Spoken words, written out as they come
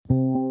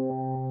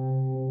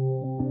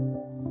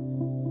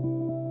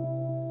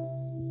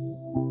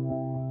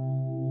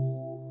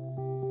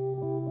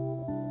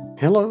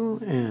Hello,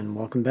 and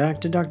welcome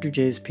back to Dr.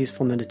 J's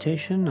Peaceful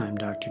Meditation. I'm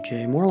Dr.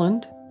 J.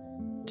 Moreland.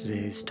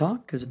 Today's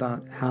talk is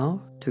about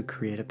how to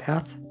create a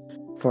path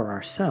for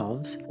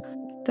ourselves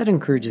that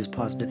encourages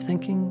positive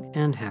thinking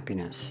and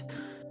happiness.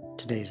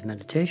 Today's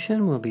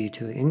meditation will be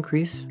to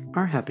increase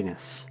our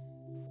happiness.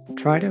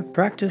 Try to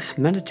practice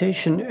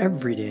meditation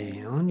every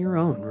day on your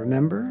own.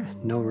 Remember,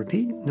 no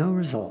repeat, no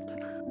result.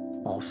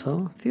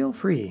 Also, feel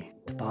free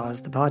to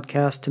pause the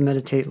podcast to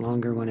meditate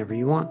longer whenever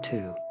you want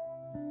to.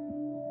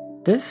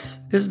 This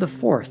is the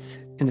fourth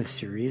in a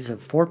series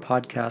of 4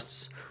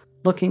 podcasts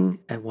looking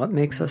at what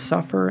makes us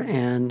suffer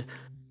and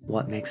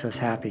what makes us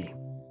happy.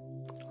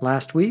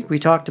 Last week we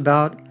talked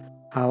about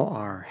how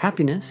our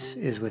happiness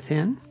is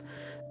within,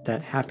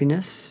 that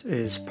happiness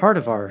is part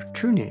of our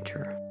true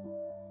nature.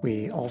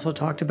 We also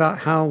talked about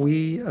how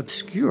we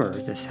obscure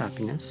this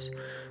happiness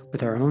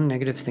with our own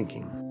negative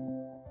thinking.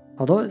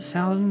 Although it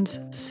sounds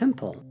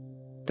simple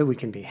that we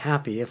can be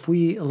happy if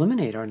we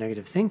eliminate our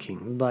negative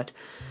thinking, but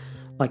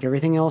like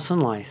everything else in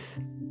life,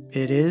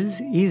 it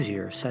is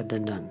easier said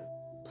than done.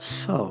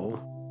 So,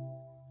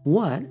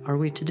 what are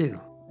we to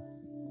do?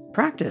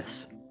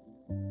 Practice.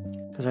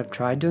 As I've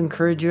tried to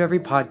encourage you every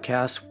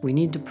podcast, we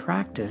need to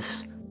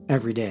practice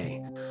every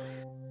day.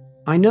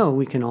 I know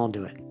we can all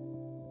do it.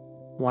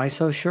 Why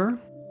so sure?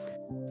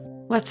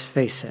 Let's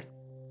face it.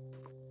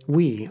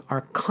 We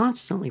are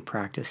constantly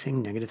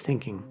practicing negative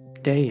thinking,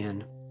 day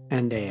in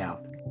and day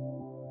out.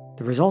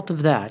 The result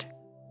of that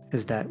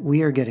is that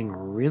we are getting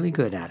really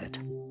good at it.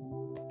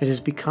 It has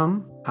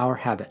become our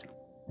habit.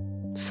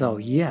 So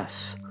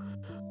yes,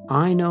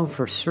 I know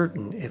for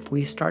certain if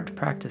we start to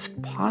practice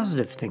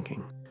positive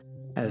thinking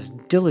as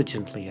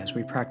diligently as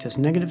we practice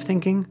negative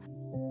thinking,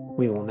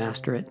 we will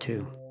master it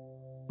too.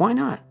 Why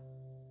not?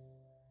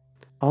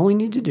 All we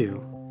need to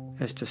do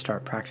is to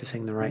start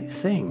practicing the right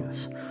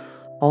things.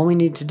 All we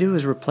need to do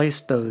is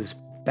replace those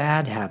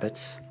bad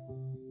habits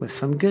with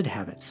some good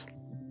habits.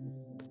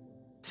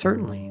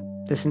 Certainly,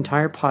 this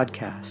entire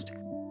podcast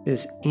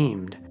is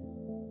aimed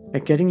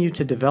at getting you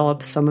to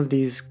develop some of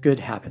these good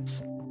habits.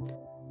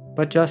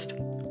 But just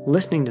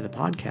listening to the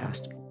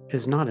podcast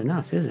is not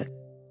enough, is it?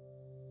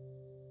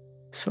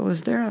 So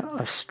is there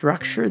a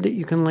structure that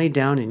you can lay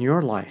down in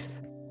your life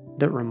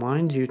that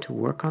reminds you to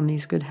work on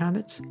these good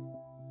habits?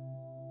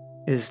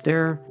 Is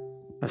there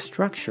a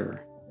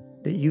structure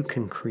that you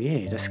can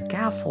create, a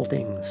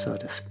scaffolding, so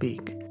to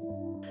speak,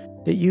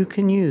 that you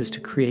can use to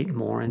create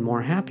more and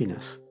more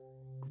happiness?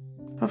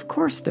 Of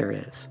course there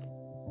is.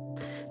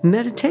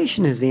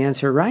 Meditation is the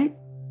answer, right?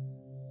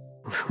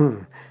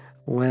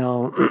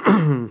 Well,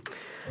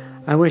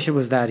 I wish it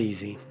was that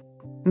easy.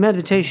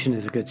 Meditation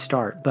is a good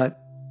start, but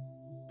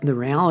the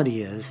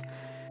reality is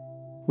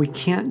we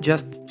can't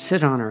just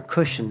sit on our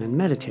cushion and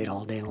meditate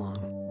all day long.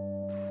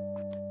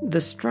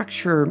 The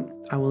structure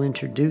I will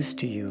introduce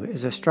to you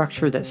is a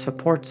structure that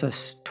supports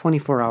us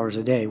 24 hours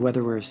a day,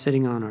 whether we're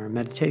sitting on our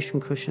meditation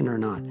cushion or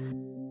not.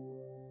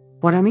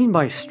 What I mean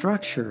by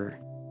structure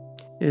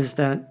is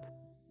that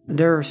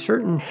there are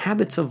certain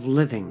habits of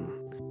living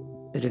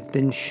that have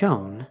been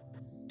shown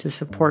to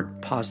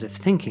support positive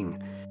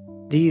thinking.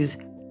 These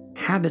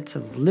habits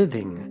of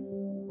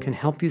living can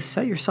help you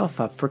set yourself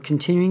up for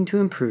continuing to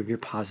improve your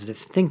positive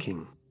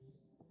thinking.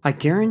 I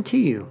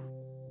guarantee you,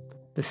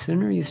 the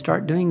sooner you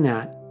start doing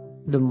that,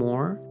 the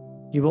more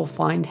you will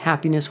find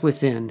happiness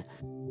within,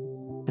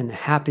 and the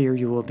happier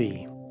you will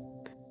be.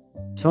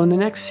 So in the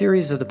next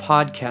series of the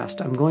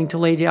podcast, I'm going to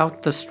lay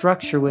out the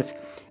structure with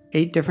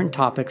 8 different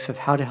topics of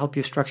how to help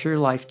you structure your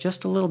life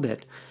just a little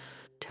bit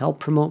to help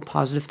promote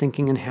positive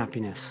thinking and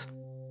happiness.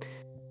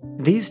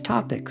 These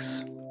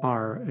topics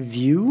are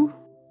view,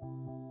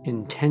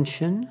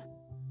 intention,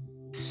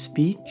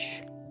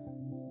 speech,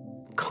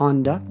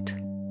 conduct,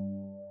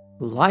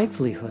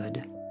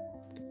 livelihood,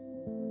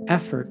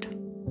 effort,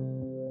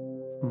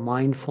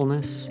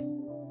 mindfulness,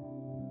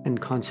 and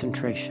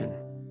concentration.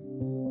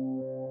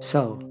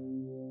 So,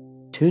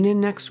 tune in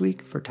next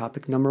week for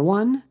topic number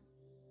 1,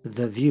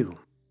 the view.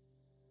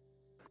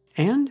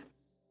 And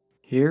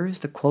here is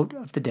the quote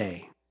of the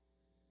day.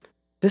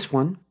 This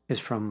one is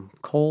from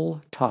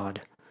Cole Todd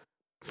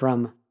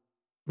from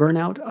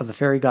Burnout of a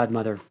Fairy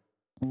Godmother.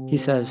 He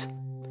says,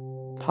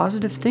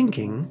 "Positive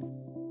thinking,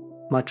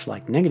 much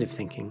like negative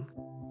thinking,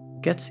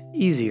 gets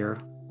easier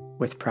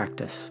with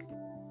practice."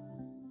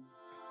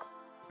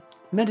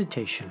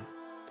 Meditation.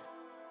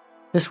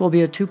 This will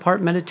be a 2-part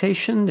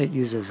meditation that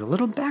uses a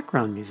little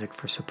background music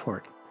for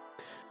support.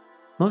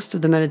 Most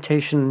of the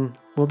meditation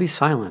will be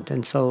silent,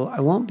 and so I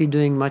won't be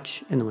doing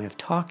much in the way of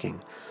talking.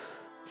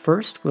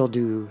 First, we'll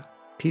do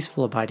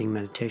peaceful abiding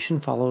meditation,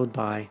 followed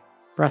by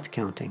breath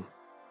counting.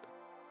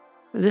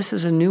 This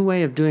is a new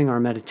way of doing our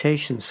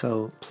meditation,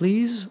 so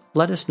please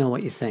let us know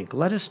what you think.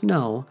 Let us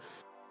know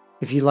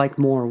if you like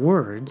more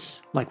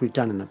words, like we've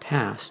done in the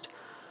past,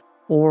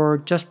 or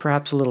just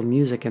perhaps a little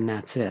music and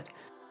that's it.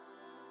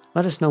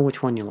 Let us know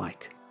which one you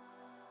like.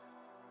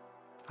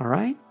 All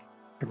right,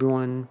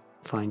 everyone,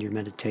 find your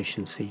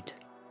meditation seat.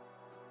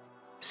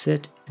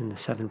 Sit in the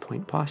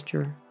 7-point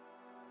posture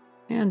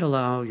and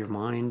allow your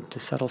mind to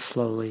settle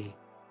slowly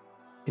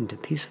into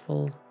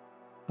peaceful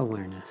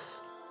awareness.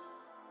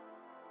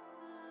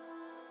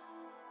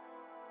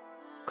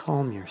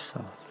 Calm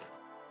yourself.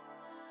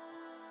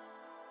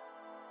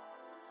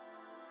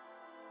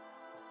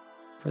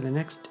 For the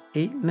next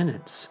 8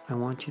 minutes, I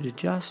want you to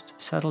just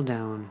settle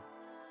down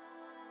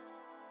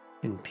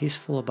in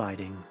peaceful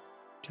abiding.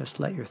 Just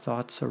let your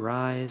thoughts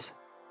arise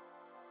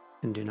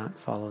and do not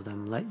follow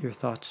them. Let your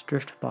thoughts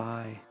drift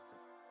by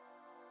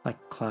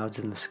like clouds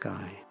in the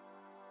sky.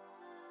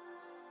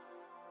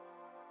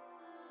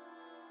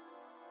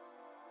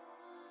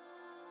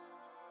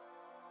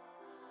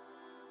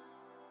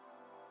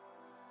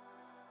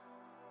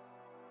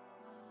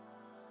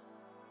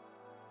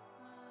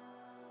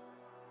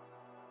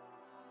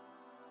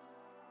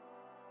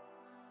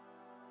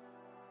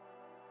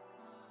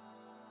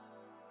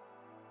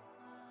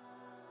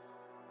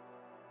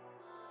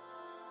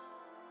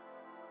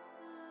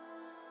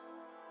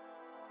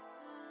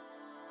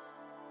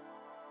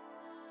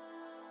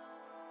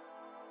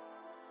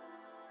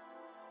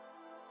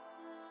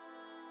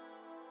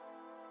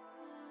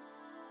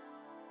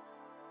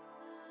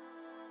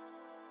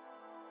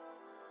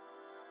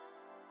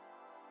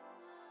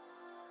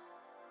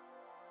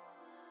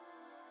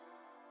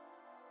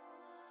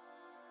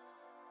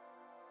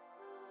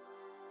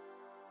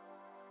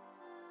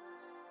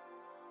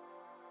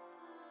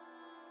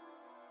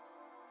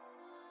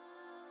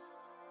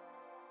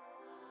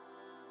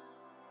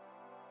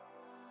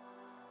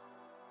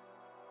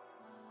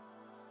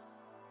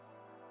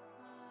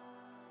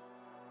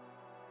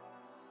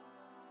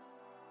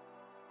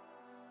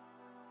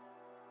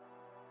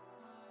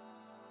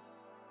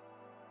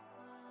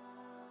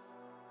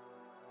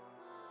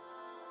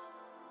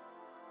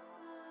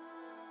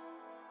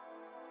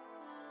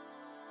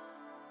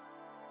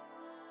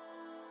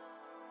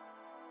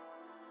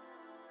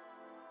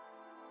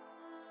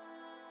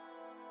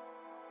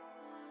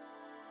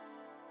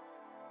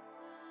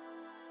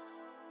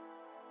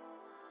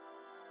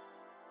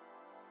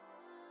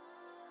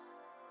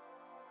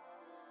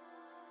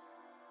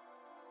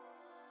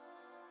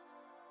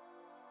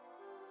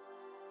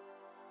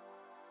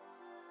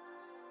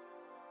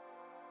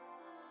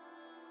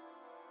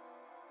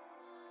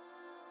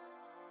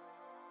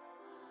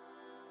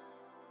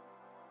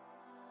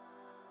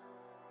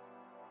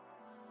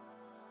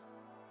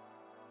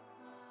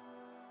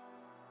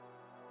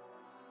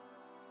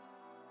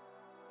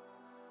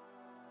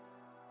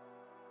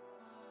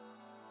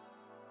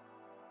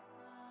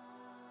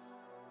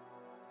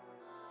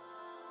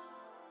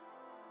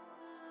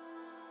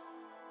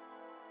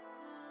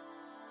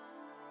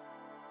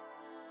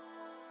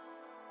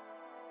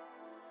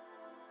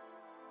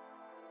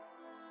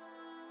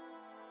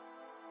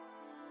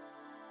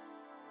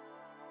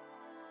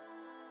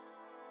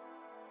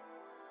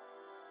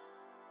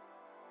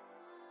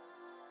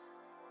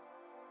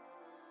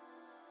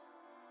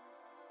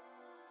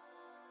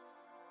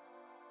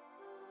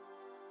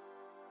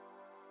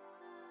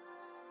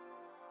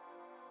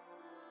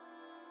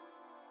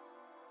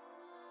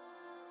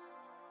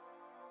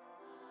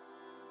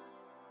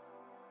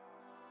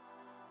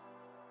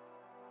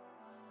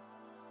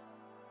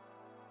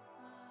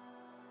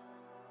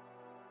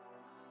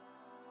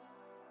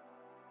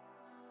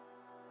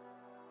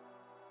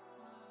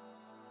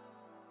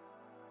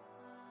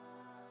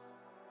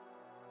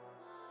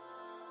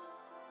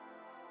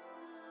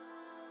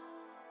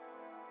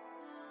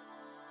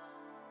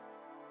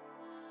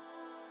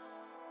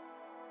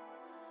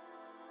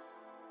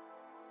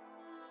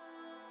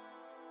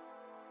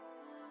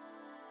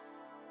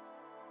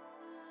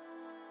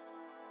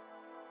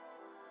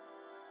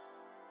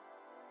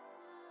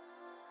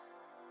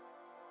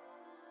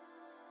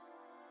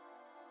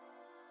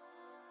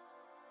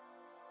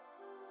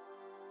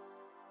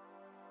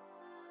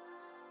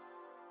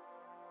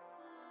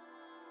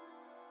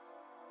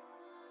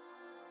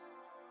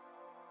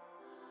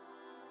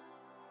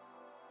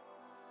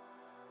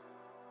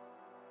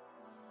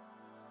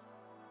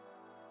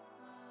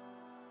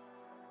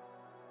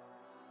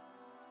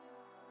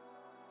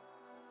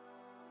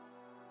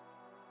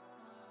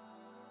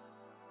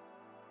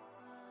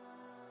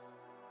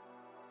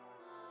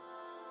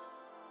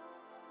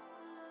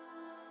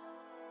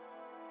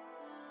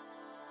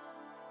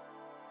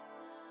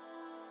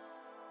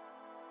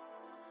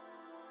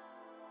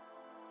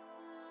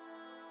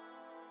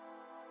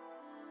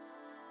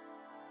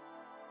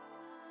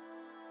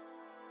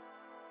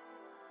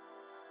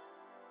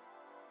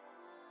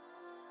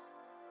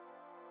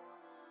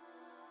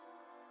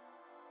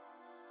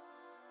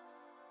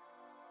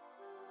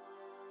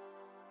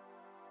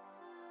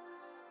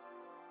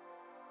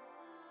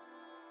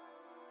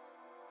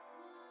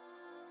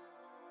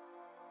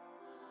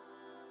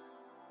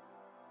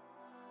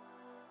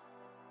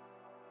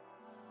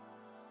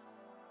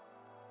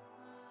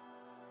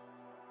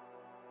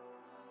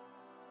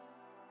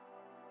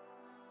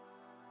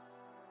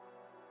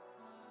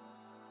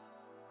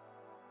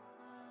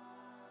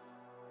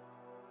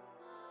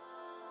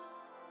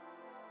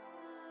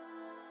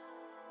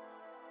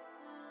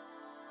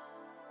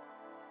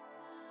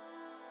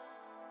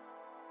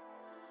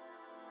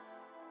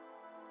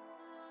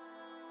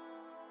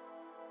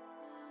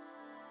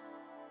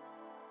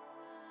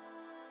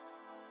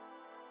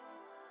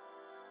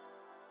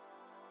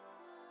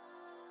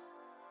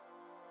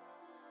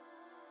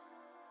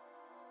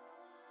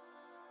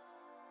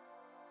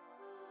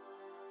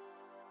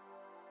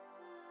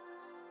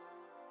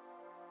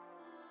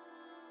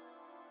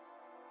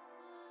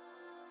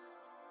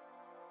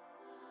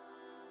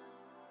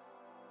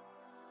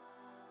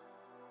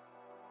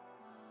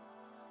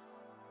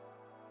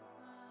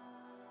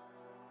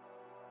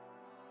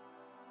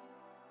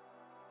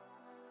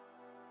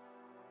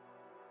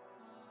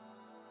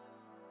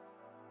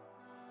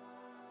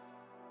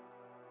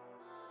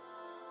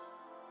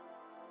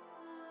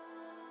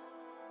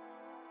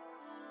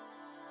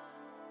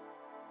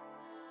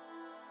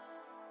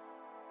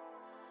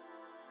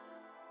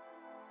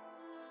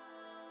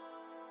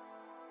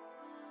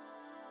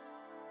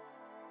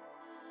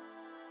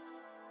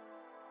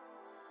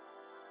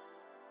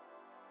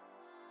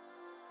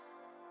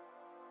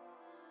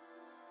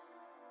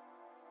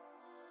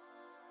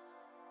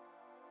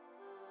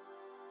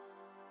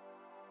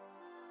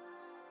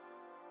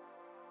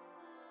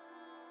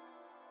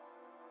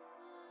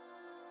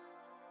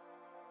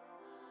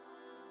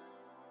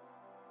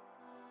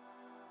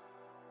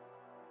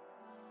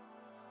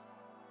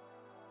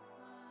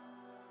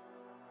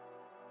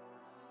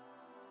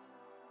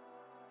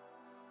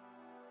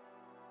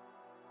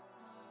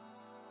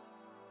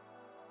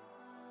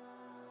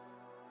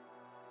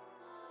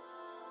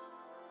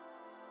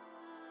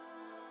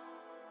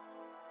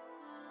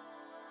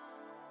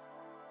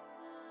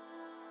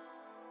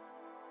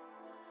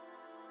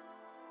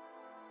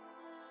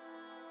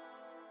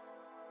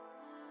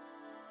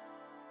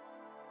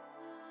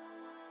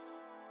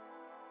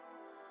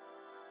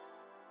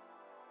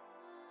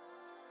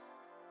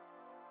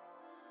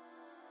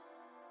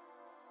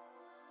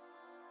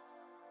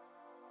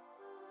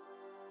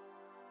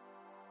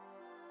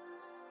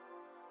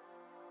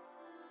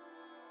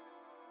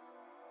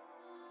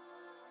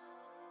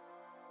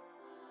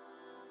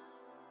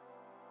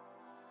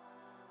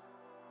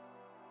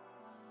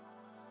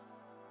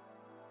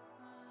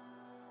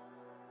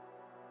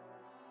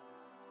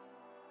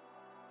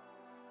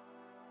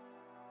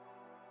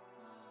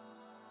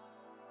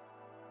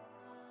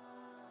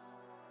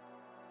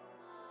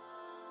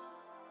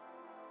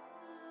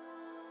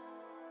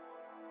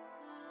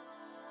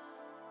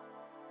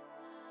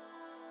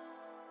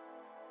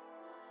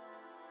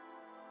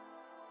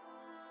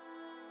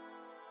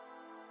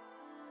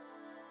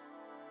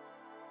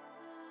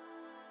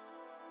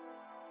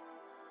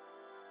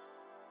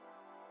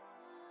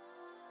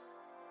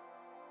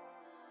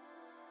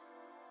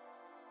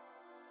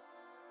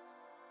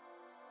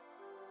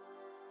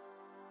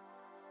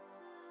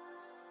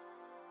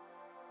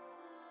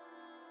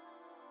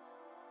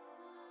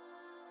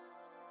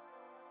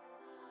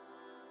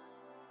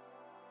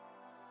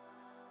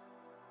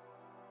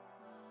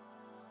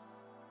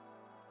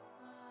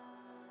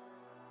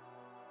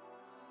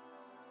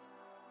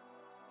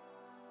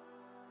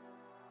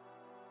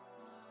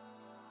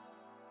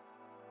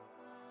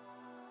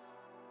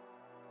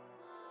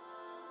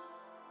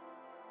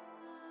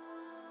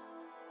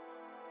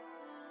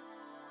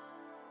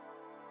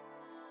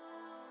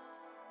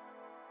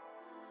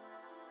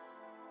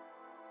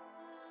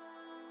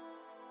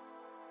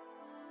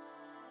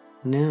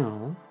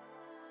 Now,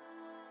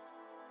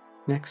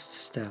 next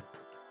step,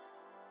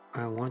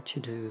 I want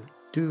you to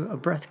do a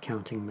breath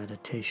counting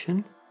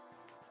meditation.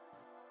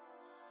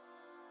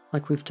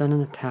 Like we've done in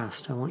the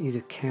past, I want you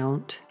to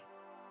count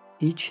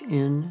each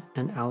in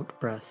and out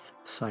breath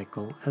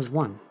cycle as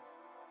one.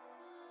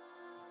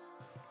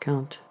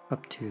 Count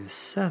up to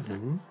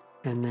 7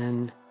 and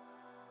then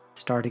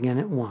start again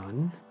at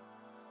 1.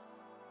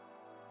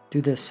 Do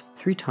this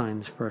 3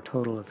 times for a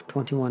total of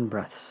 21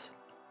 breaths,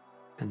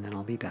 and then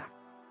I'll be back.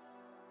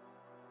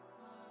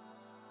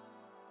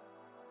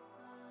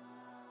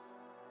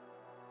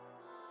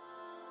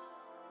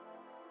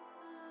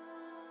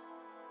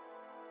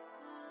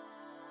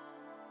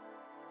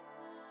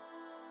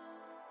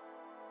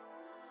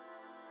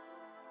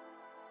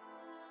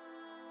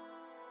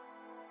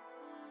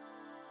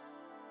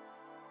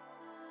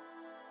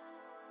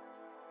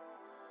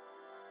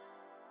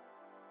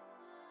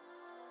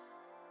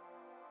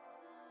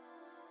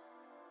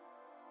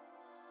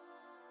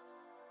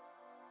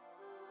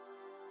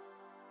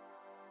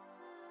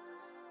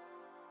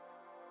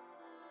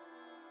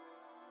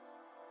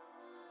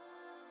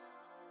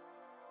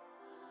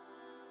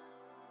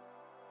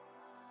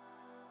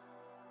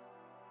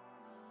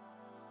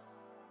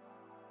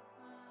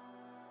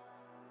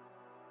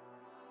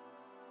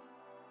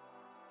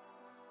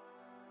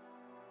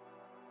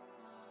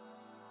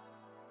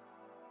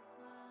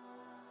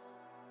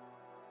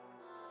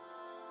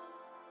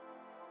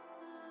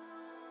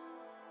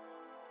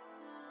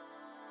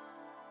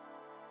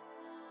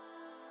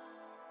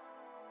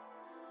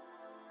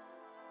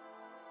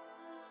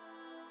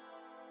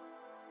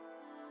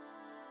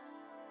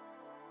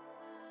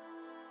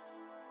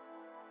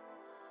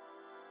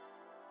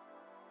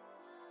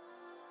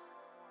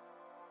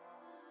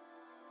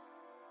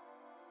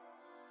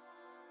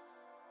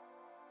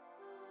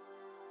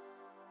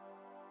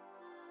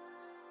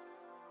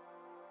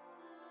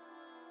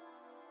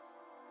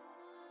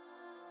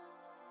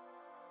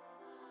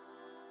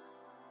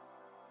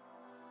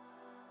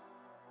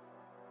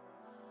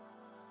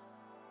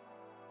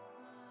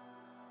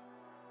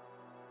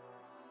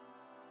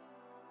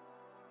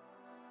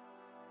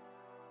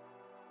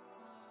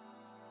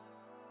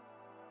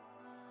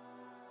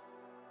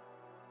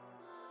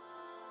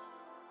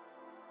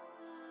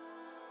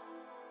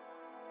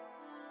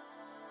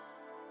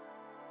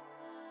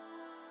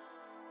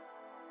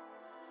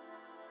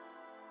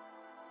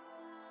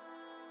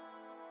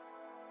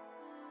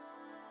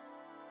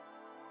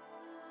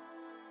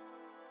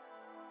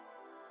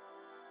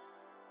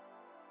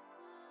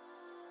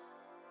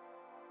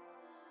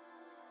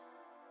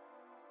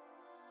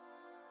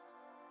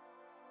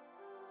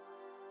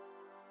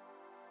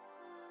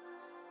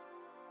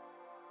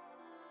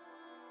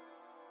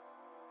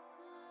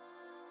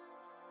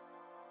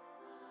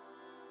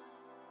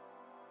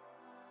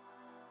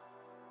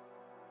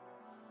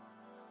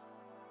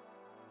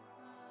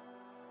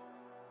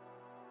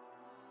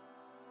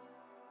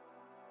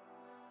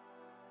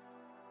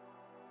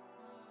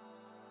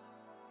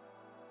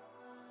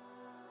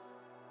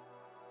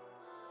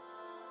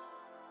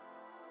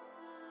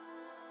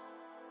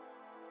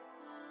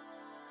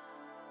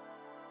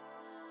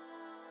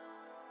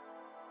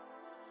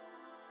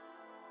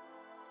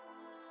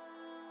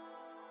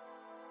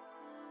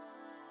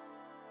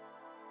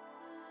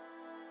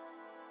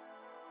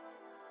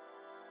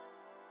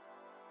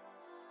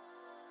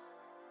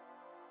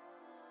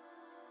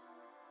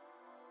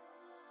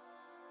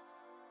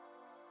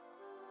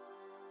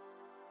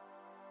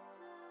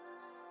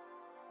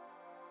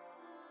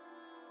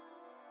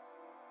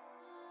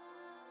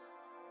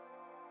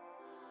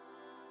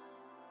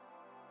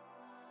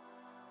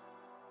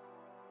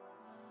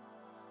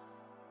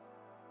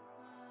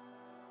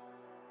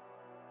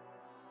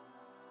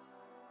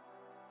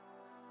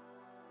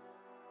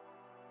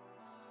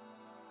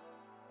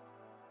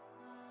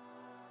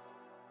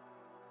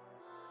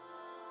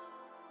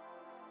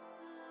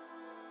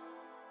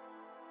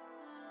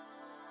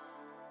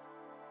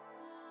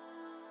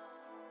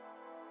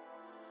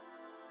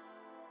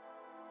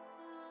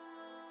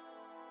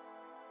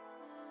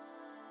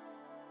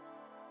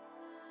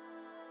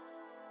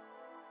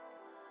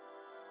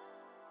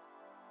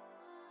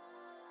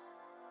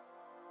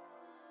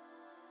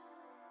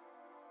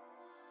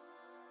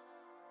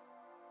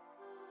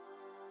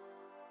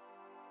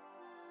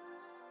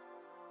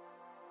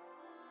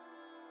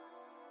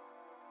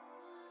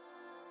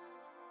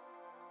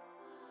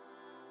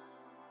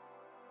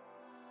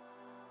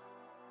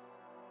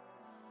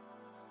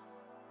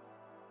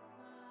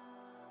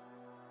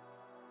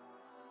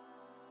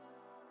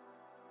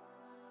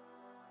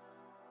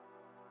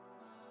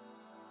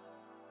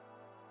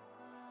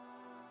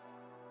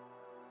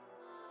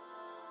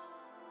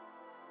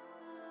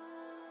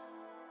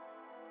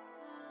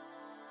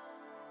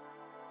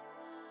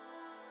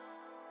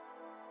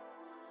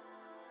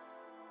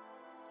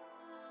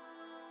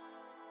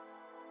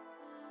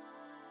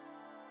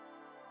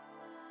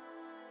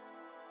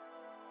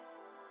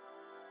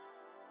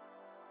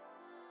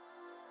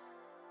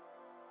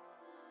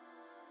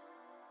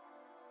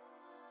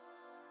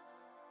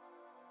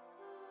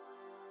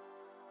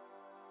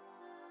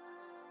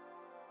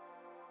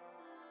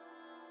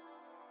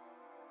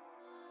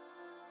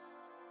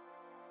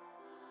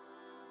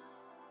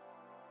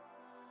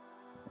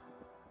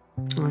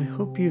 I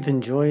hope you've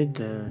enjoyed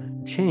the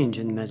change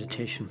in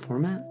meditation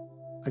format.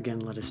 Again,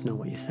 let us know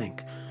what you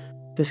think.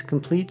 This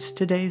completes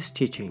today's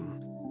teaching.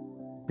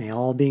 May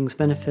all beings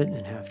benefit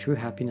and have true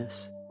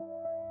happiness.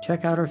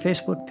 Check out our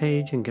Facebook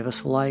page and give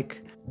us a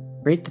like,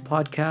 rate the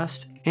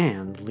podcast,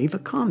 and leave a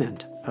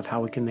comment of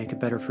how we can make it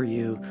better for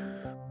you,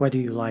 whether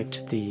you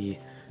liked the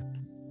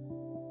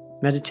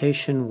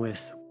meditation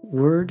with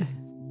word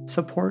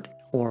support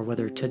or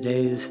whether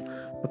today's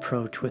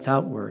approach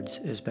without words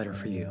is better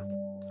for you.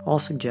 All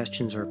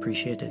suggestions are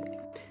appreciated.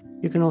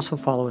 You can also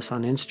follow us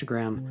on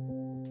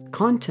Instagram.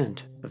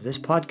 Content of this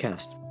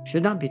podcast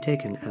should not be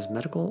taken as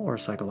medical or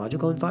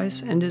psychological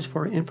advice and is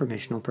for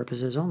informational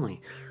purposes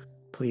only.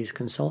 Please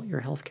consult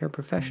your healthcare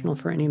professional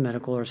for any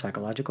medical or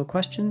psychological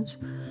questions.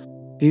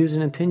 Views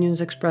and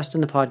opinions expressed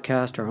in the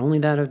podcast are only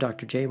that of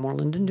Dr. J.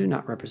 Moreland and do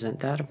not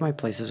represent that of my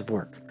places of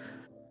work.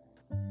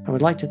 I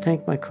would like to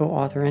thank my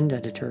co-author and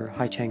editor,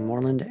 Hai-Cheng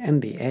Moreland,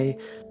 MBA,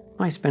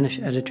 my Spanish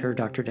editor,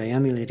 Dr.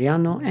 Dayami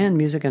Liriano, and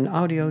music and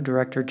audio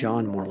director,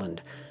 John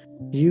Moreland.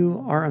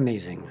 You are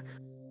amazing.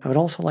 I would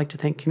also like to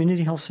thank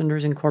Community Health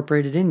Centers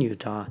Incorporated in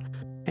Utah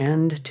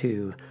and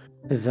to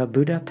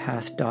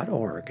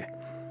thebuddhapath.org.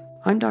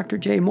 I'm Dr.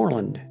 J.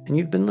 Moreland, and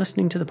you've been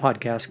listening to the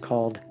podcast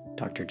called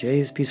Dr.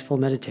 J's Peaceful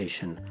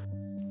Meditation.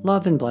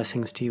 Love and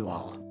blessings to you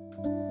all.